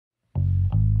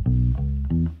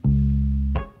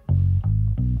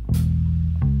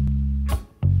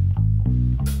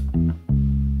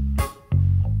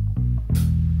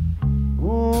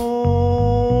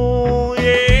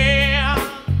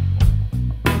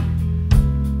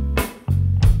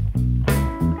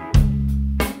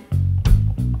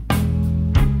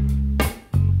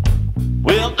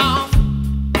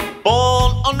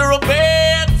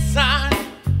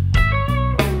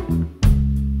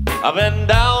I've been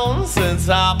down since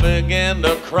I began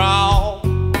to crawl.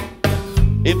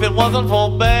 If it wasn't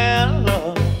for bad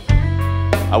luck,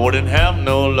 I wouldn't have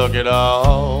no luck at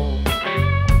all.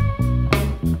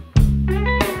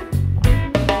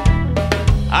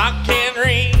 I can't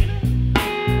read,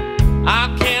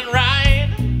 I can't write.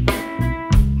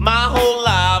 My whole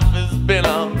life has been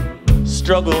a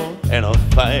struggle and a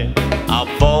fight.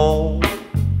 I'm born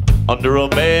under a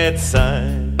bad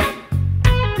sign.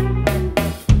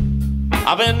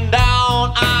 I've been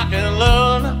down, I can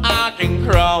learn, I can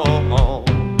crawl.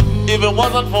 If it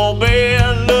wasn't for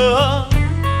bad luck,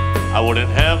 I wouldn't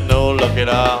have no luck at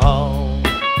all.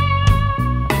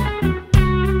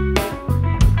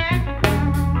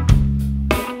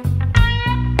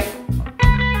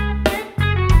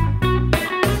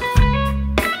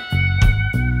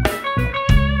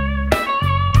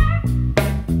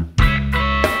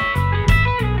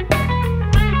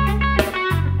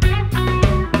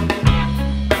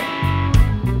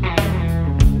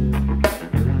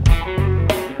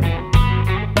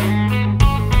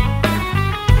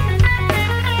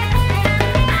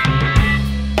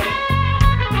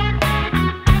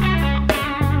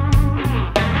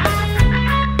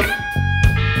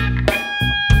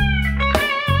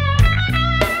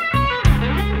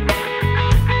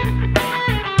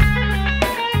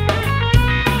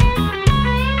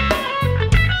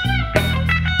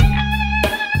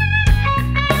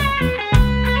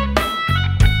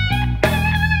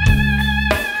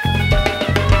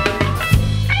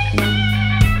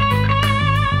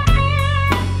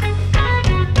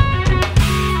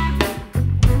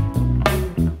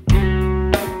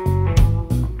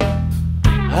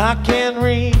 I can't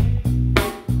read,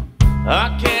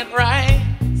 I can't write.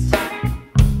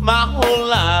 My whole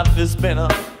life has been a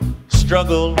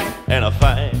struggle and a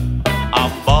fight.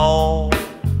 I'm born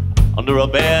under a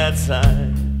bad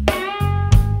sign.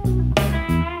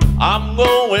 I'm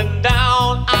going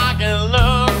down, I can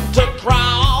learn to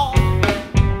crawl.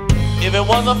 If it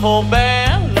wasn't for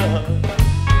bad luck,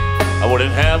 I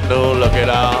wouldn't have no luck at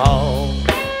all.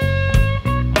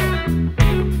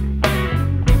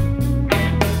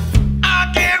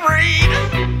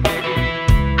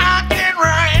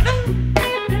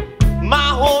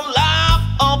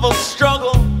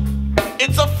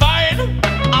 It's a fight.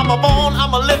 I'm a born,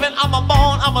 I'm a living, I'm a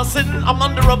born, I'm a sitting, I'm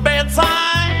under a bad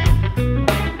sign.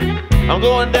 I'm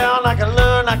going down, I can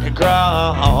learn, I can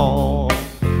crawl.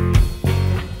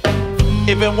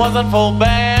 If it wasn't for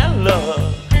bad luck,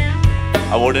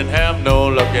 I wouldn't have no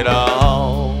luck at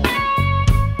all.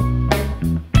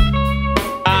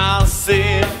 I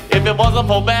said, if it wasn't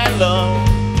for bad luck,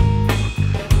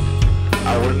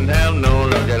 I wouldn't have no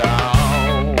luck at all.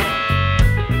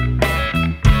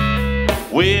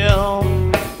 Well,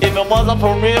 if it wasn't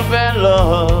for real bad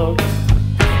luck,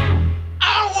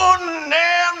 I wouldn't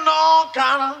have no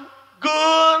kind of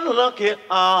good luck at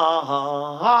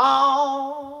all.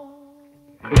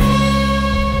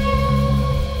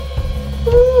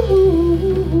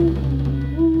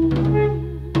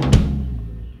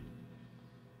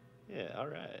 Yeah, all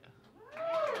right.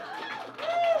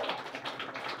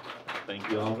 Thank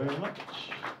you all very much.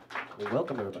 You're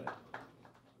welcome, everybody.